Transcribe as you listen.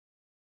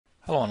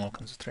Hello and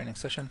welcome to the training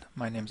session.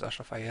 My name is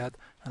Ashraf Ayad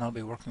and I'll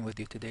be working with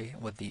you today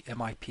with the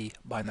MIP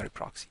binary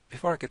proxy.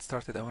 Before I get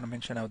started, I want to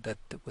mention out that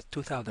with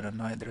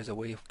 2009 there is a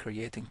way of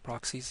creating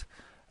proxies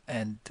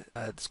and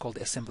it's called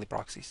assembly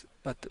proxies.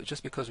 But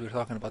just because we're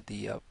talking about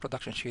the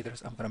production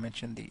shaders, I'm going to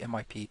mention the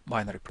MIP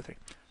binary proxy.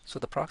 So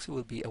the proxy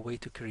will be a way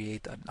to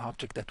create an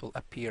object that will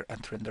appear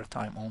at render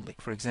time only.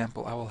 For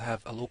example, I will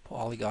have a low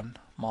polygon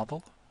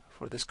model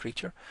for this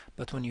creature,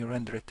 but when you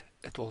render it,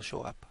 it will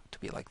show up to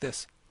be like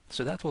this.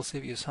 So that will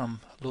save you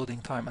some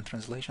loading time and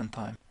translation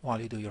time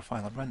while you do your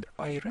final render.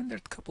 I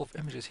rendered a couple of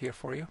images here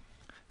for you.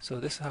 So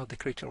this is how the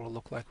creature will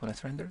look like when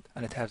it's rendered,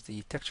 and it has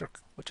the texture,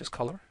 which is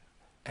color,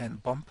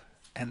 and bump,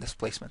 and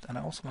displacement. And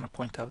I also want to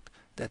point out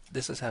that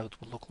this is how it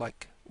will look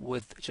like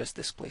with just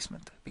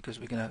displacement, because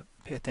we're going to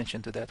pay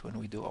attention to that when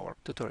we do our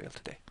tutorial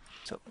today.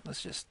 So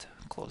let's just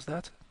close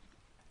that.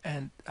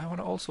 And I want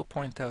to also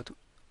point out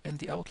in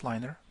the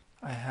outliner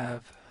I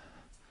have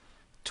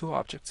two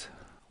objects.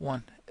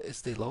 One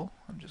is the low.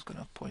 I'm just going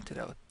to point it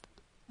out,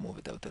 move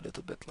it out a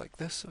little bit like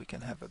this so we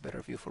can have a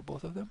better view for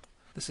both of them.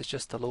 This is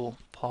just a low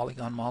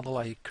polygon model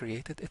I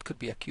created. It could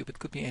be a cube, it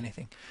could be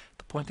anything.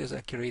 The point is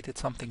I created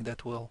something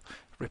that will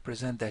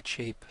represent that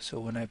shape, so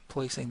when I'm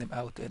placing them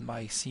out in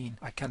my scene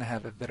I kind of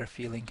have a better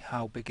feeling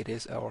how big it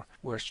is or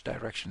which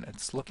direction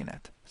it's looking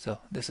at. So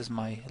this is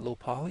my low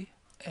poly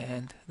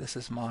and this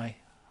is my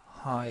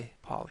high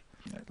poly.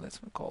 Let's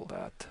call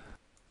that,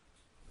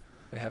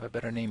 we have a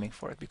better naming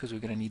for it because we're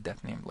going to need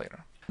that name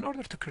later. In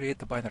order to create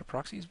the binary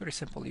proxy, it's very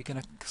simple. You're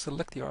going to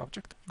select your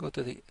object, go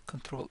to the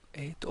Control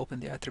A to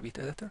open the attribute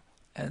editor,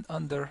 and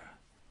under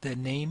the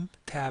name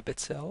tab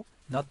itself,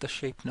 not the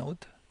shape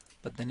node,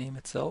 but the name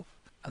itself,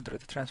 under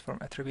the transform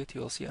attribute,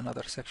 you will see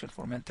another section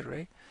for mental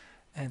ray.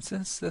 And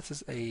since this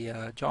is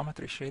a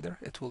geometry shader,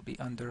 it will be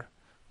under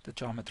the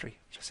geometry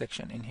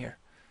section in here.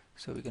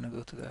 So we're going to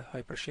go to the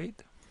hypershade,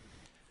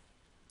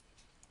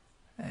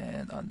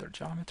 and under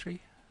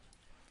geometry,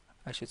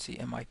 I should see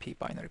MIP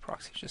binary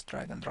proxy. Just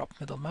drag and drop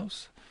middle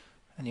mouse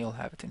and you'll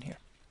have it in here.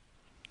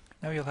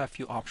 Now you'll have a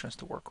few options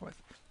to work with.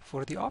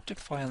 For the object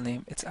file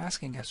name, it's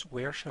asking us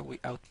where shall we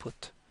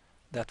output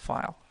that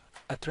file.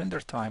 At render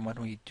time, when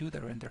we do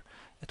the render,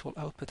 it will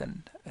output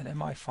an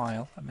MI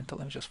file, a mental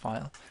images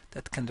file,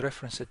 that can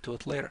reference it to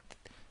it later.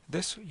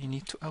 This you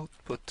need to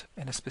output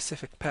in a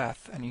specific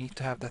path, and you need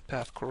to have that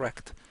path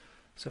correct.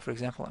 So for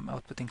example, I'm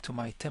outputting to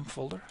my temp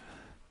folder,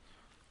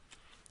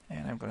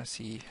 and I'm going to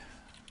see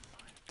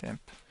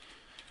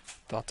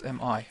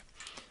temp.mi,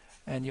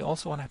 and you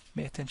also want to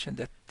pay attention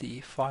that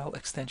the file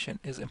extension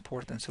is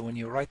important, so when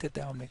you write it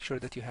down, make sure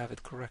that you have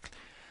it correct.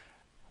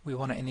 We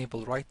want to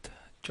enable write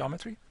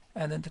geometry,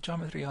 and in the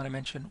geometry I want to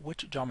mention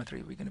which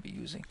geometry we're going to be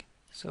using.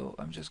 So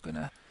I'm just going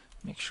to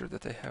make sure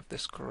that I have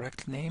this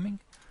correct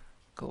naming,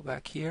 go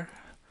back here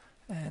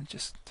and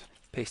just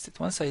paste it.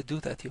 Once I do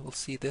that, you will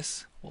see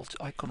this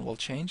icon will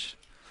change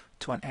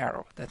to an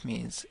arrow. That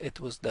means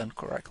it was done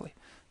correctly.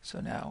 So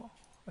now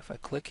if I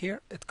click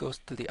here, it goes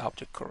to the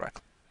object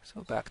correctly.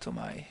 So back to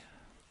my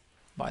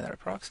binary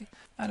proxy,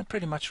 and I'm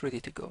pretty much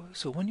ready to go.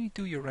 So when you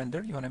do your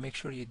render, you want to make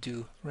sure you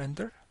do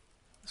render.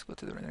 Let's go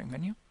to the rendering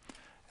menu.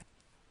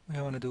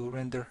 We want to do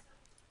render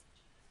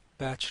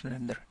batch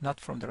render, not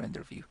from the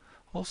render view.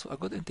 Also, a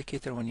good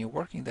indicator when you're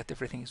working that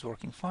everything is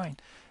working fine,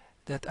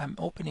 that I'm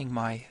opening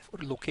my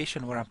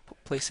location where I'm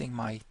placing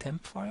my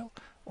temp file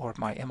or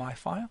my MI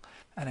file,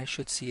 and I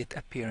should see it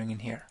appearing in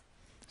here.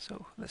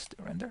 So let's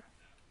do render.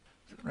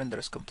 Render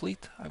is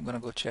complete. I'm going to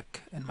go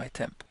check in my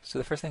temp. So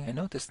the first thing I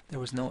noticed, there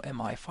was no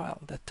MI file.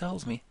 That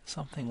tells me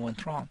something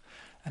went wrong.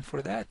 And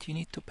for that, you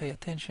need to pay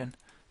attention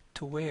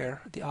to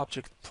where the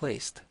object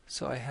placed.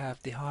 So I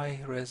have the high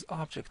res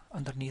object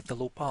underneath the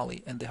low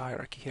poly in the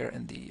hierarchy here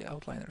in the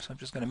outliner. So I'm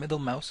just going to middle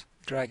mouse,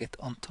 drag it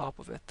on top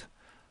of it.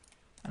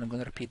 And I'm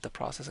going to repeat the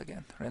process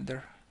again.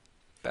 Render,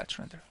 batch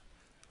render.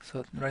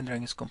 So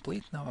rendering is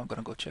complete. Now I'm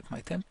going to go check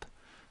my temp.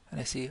 And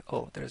I see,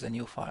 oh, there's a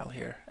new file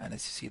here, and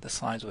as you see, the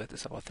size of it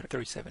is about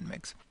 37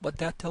 megs. What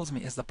that tells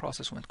me is the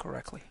process went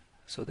correctly.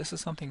 So this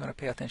is something you're going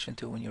to pay attention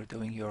to when you're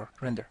doing your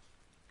render.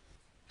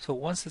 So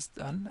once it's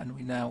done, and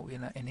we now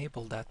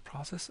enable that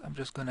process, I'm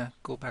just going to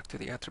go back to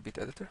the attribute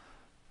editor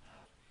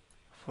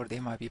for the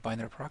MIP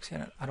binary proxy,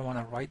 and I don't want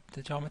to write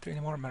the geometry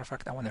anymore. Matter of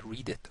fact, I want to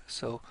read it.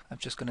 So I'm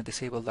just going to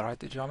disable the write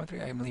the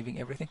geometry. I'm leaving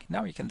everything.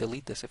 Now you can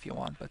delete this if you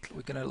want, but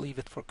we're going to leave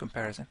it for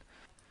comparison.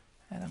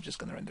 And I'm just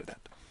going to render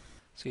that.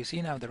 So you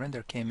see now the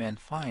render came in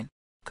fine.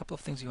 A couple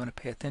of things you want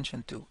to pay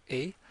attention to.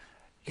 A,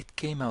 it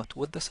came out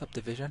with the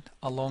subdivision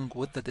along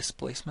with the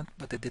displacement,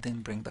 but it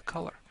didn't bring the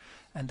color.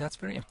 And that's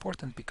very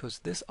important because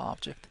this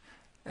object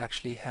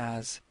actually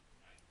has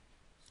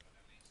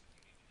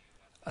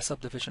a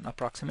subdivision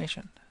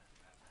approximation.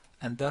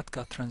 And that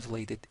got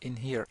translated in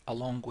here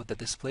along with the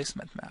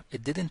displacement map.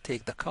 It didn't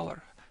take the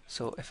color.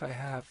 So if I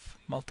have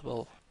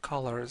multiple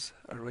colors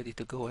ready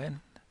to go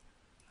in,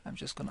 I'm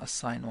just going to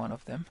assign one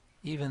of them.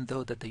 Even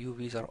though that the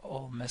UVs are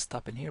all messed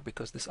up in here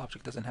because this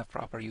object doesn't have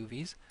proper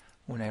UVs,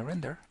 when I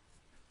render,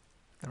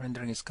 the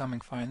rendering is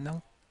coming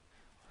final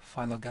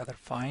gather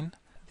fine.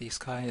 the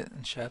sky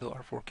and shadow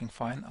are working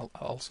fine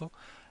also,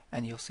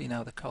 and you'll see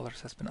now the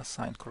colors has been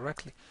assigned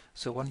correctly.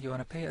 So what you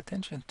want to pay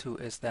attention to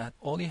is that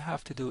all you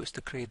have to do is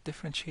to create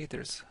different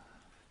shaders,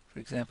 for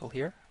example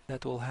here,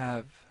 that will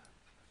have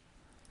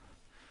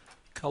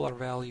color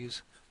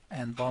values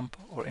and bump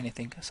or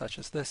anything such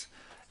as this.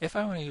 If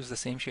I want to use the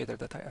same shader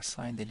that I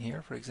assigned in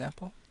here, for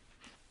example,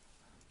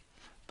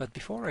 but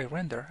before I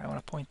render, I want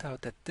to point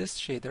out that this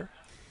shader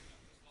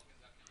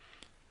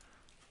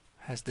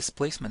has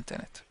displacement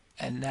in it,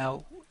 and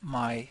now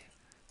my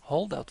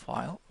holdout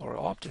file or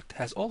object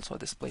has also a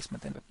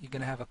displacement in it. You're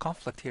going to have a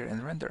conflict here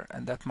in render,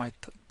 and that might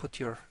put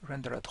your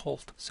render at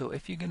halt. So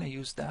if you're going to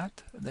use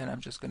that, then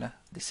I'm just going to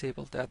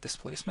disable that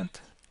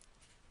displacement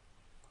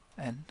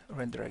and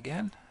render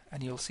again,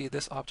 and you'll see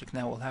this object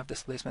now will have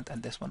displacement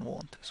and this one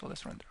won't. So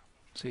let's render.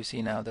 So you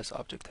see now this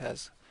object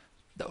has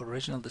the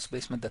original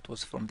displacement that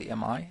was from the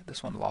MI.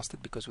 This one lost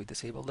it because we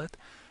disabled it,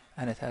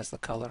 and it has the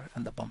color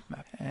and the bump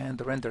map, and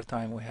the render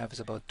time we have is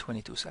about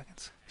 22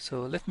 seconds.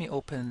 So let me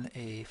open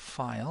a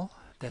file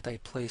that I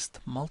placed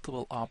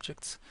multiple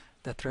objects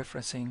that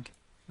referencing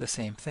the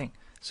same thing.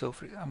 So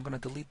I'm going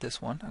to delete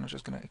this one, and I'm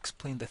just going to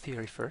explain the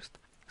theory first.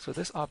 So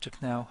this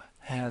object now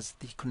has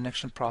the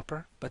connection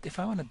proper, but if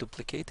I want to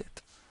duplicate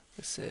it,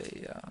 let's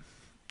say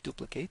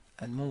duplicate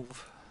and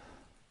move,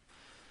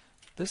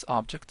 this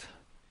object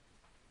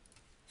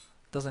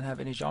doesn't have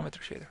any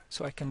geometry shader.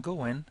 So I can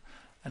go in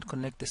and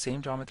connect the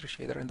same geometry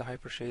shader in the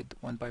Hypershade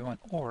one by one,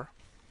 or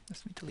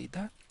let me delete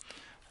that,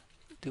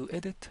 do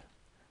edit,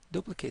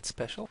 duplicate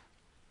special,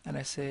 and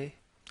I say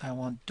I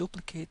want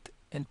duplicate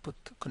input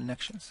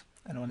connections,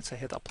 and once I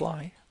hit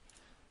apply,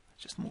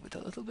 just move it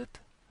a little bit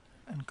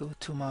and go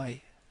to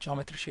my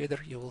geometry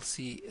shader, you will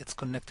see it's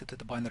connected to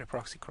the binary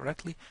proxy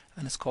correctly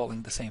and it's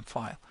calling the same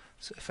file.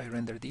 So if I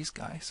render these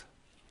guys,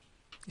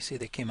 you see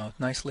they came out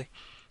nicely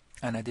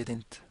and I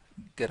didn't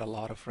get a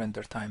lot of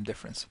render time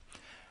difference.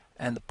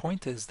 And the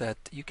point is that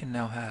you can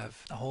now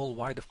have a whole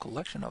wide of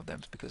collection of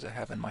them, because I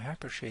have in my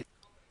Hypershade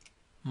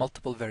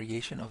multiple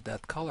variation of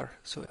that color,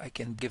 so I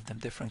can give them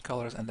different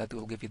colors and that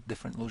will give you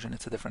different illusion.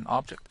 It's a different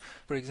object.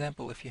 For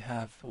example, if you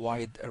have a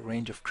wide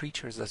range of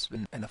creatures that's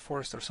been in a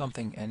forest or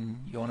something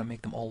and you want to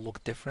make them all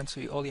look different,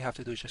 so all you have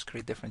to do is just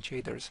create different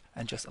shaders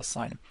and just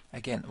assign them.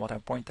 Again, what I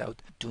point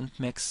out, don't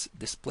mix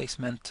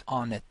displacement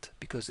on it,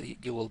 because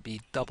you will be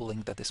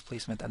doubling the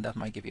displacement and that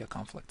might give you a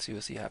conflict. So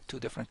you see you have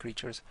two different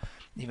creatures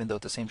even though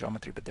the same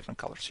geometry but different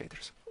color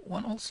shaders.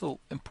 One also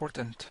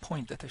important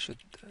point that I should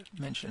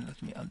mention,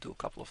 let me undo a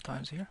couple of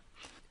times here.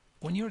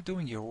 When you're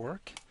doing your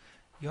work,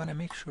 you want to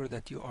make sure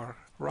that you are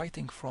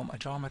writing from a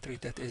geometry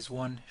that is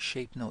one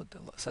shape node,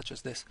 such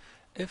as this.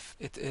 If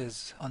it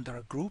is under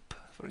a group,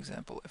 for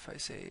example, if I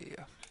say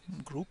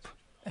group,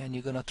 and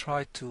you're going to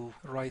try to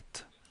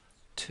write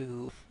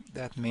to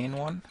that main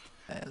one,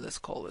 let's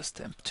call this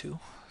temp2,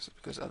 so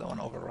because I don't want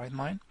to override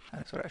mine.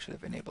 And so I should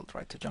have enabled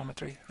write to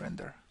geometry,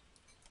 render,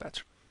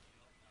 patch.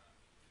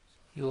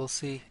 You will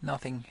see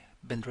nothing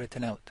been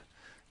written out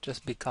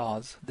just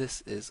because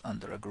this is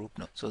under a group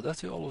node. So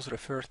that you always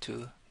refer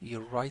to your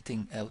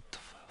writing out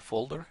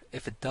folder.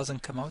 If it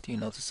doesn't come out, you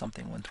notice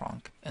something went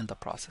wrong in the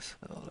process.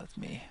 So let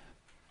me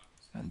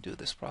undo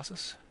this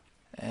process.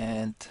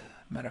 And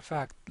matter of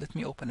fact, let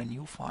me open a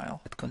new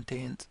file that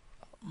contains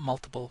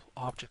multiple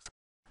objects.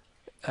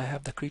 I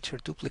have the creature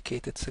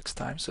duplicated 6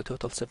 times, so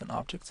total 7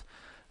 objects.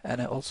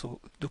 And I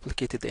also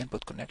duplicated the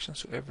input connection,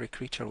 so every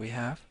creature we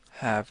have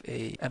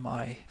a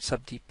MI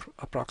sub-D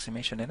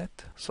approximation in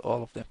it, so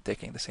all of them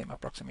taking the same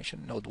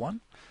approximation, node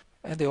 1,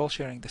 and they're all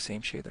sharing the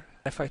same shader.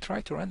 If I try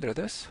to render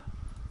this,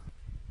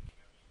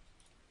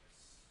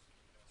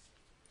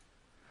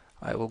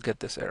 I will get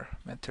this error,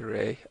 meant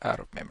array out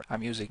of memory.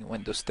 I'm using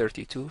Windows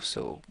 32,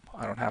 so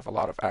I don't have a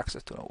lot of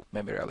access to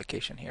memory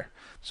allocation here.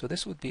 So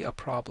this would be a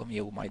problem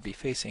you might be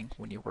facing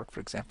when you work, for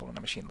example, on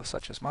a machine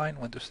such as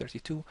mine, Windows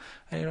 32,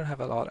 and you don't have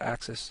a lot of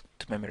access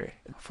to memory.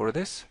 For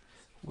this,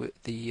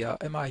 the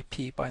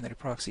MIP binary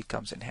proxy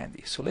comes in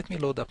handy. So let me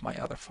load up my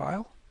other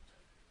file.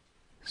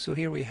 So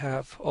here we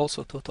have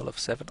also a total of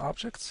 7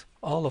 objects.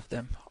 All of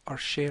them are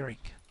sharing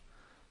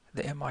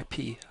the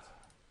MIP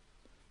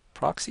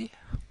proxy,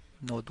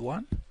 node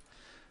 1,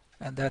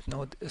 and that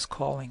node is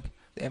calling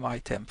the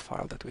MITemp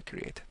file that we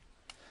created.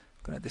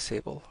 I'm going to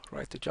disable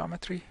write to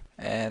geometry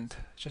and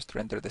just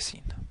render the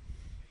scene.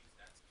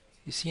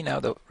 You see now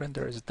the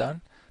render is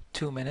done,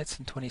 2 minutes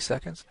and 20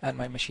 seconds, and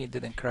my machine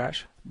didn't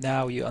crash.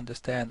 Now you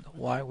understand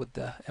why would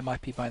the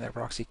MIP binary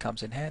proxy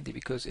comes in handy,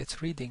 because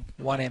it's reading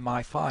one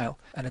MI file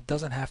and it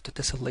doesn't have to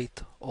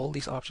tessellate all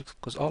these objects,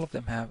 because all of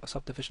them have a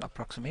subdivision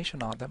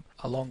approximation on them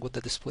along with the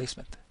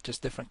displacement,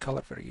 just different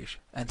color variation,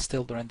 and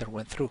still the render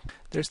went through.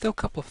 There's still a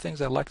couple of things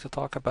I'd like to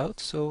talk about,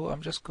 so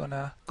I'm just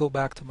gonna go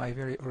back to my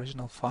very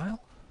original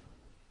file.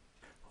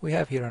 We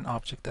have here an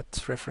object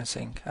that's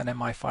referencing an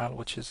MI file,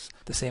 which is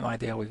the same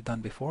idea we've done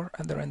before,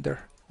 and the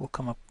render will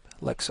come up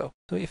like so.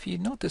 So if you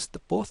notice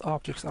that both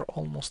objects are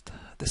almost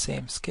the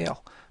same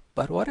scale,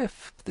 but what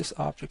if this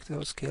object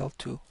was scaled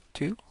to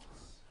 2?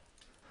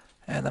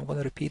 And I'm going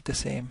to repeat the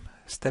same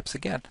steps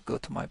again. Go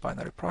to my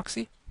binary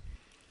proxy,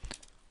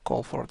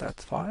 call for that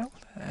file,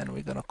 and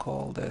we're going to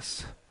call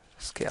this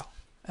scale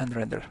and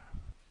render.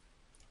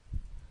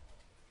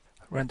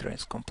 Rendering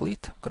is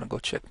complete. I'm going to go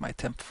check my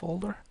temp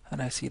folder,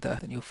 and I see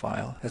that the new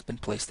file has been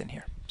placed in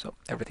here. So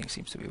everything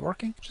seems to be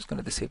working. I'm just going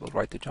to disable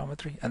write to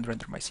geometry and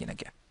render my scene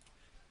again.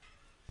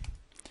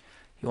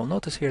 You will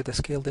notice here the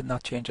scale did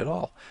not change at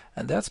all,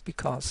 and that's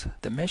because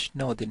the mesh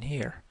node in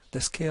here,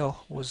 the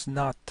scale was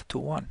not to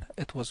 1,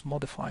 it was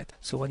modified.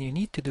 So when you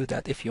need to do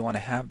that, if you want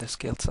to have the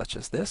scale such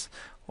as this,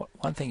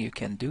 one thing you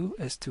can do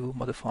is to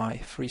modify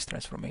freeze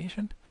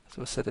transformation.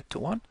 So set it to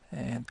 1,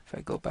 and if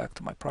I go back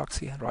to my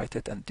proxy and write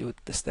it and do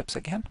the steps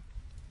again,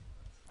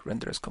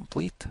 render is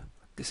complete,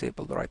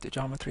 disable the write to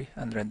geometry,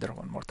 and render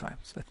one more time.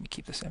 So let me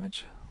keep this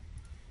image.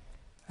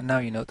 And now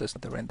you notice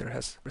that the render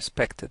has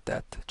respected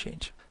that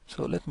change.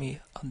 So let me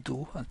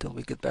undo until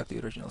we get back to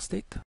the original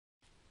state.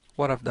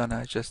 What I've done,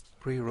 I just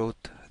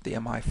rewrote the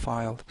MI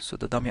file, so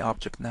the dummy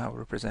object now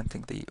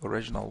representing the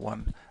original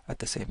one at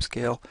the same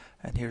scale,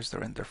 and here's the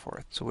render for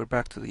it. So we're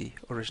back to the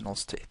original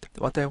state.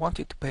 What I want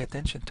you to pay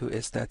attention to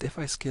is that if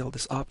I scale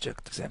this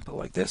object, example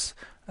like this,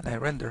 and I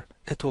render,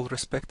 it will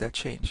respect that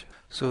change.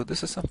 So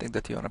this is something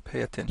that you want to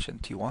pay attention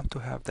to. You want to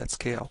have that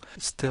scale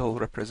still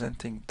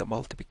representing the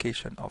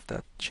multiplication of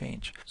that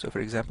change. So for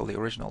example, the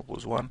original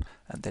was 1,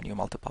 and then you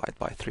multiply it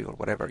by 3 or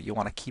whatever. You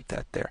want to keep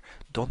that there.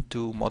 Don't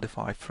do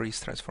modify freeze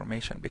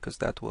transformation, because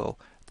that will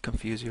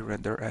confuse your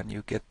render and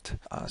you get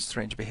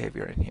strange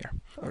behavior in here.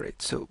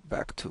 Alright, so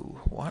back to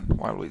 1.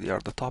 While we are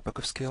on the topic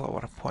of scale, I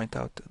want to point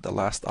out the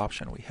last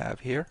option we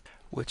have here,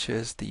 which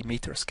is the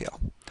meter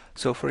scale.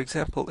 So for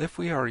example, if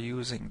we are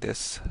using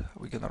this,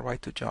 we're going to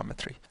write to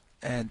geometry,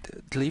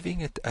 and leaving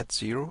it at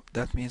 0,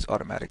 that means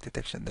automatic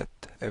detection that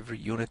every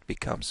unit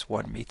becomes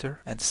 1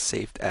 meter and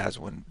saved as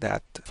when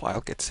that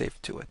file gets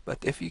saved to it. But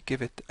if you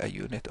give it a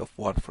unit of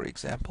 1, for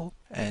example,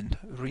 and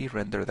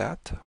re-render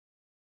that,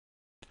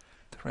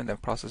 the render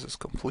process is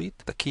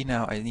complete. The key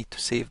now, I need to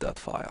save that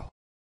file.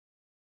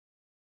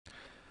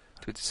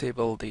 To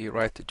disable the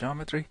write to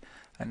geometry,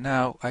 and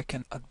now I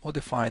can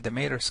modify the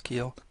meter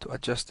scale to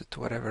adjust it to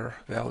whatever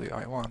value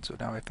I want. So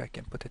now if I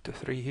can put it to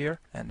 3 here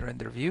and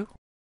render view,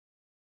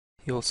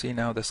 you'll see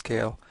now the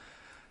scale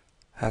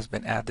has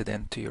been added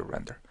into your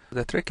render.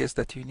 The trick is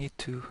that you need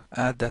to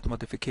add that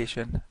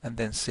modification and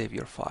then save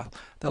your file.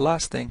 The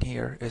last thing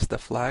here is the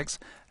flags,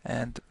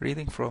 and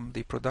reading from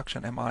the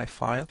production MI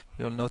file,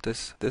 you'll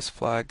notice this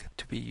flag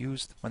to be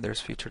used when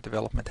there's feature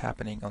development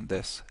happening on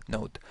this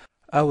node.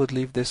 I would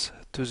leave this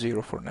to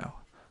 0 for now.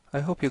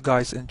 I hope you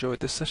guys enjoyed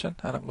this session,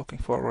 and I'm looking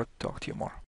forward to talk to you more.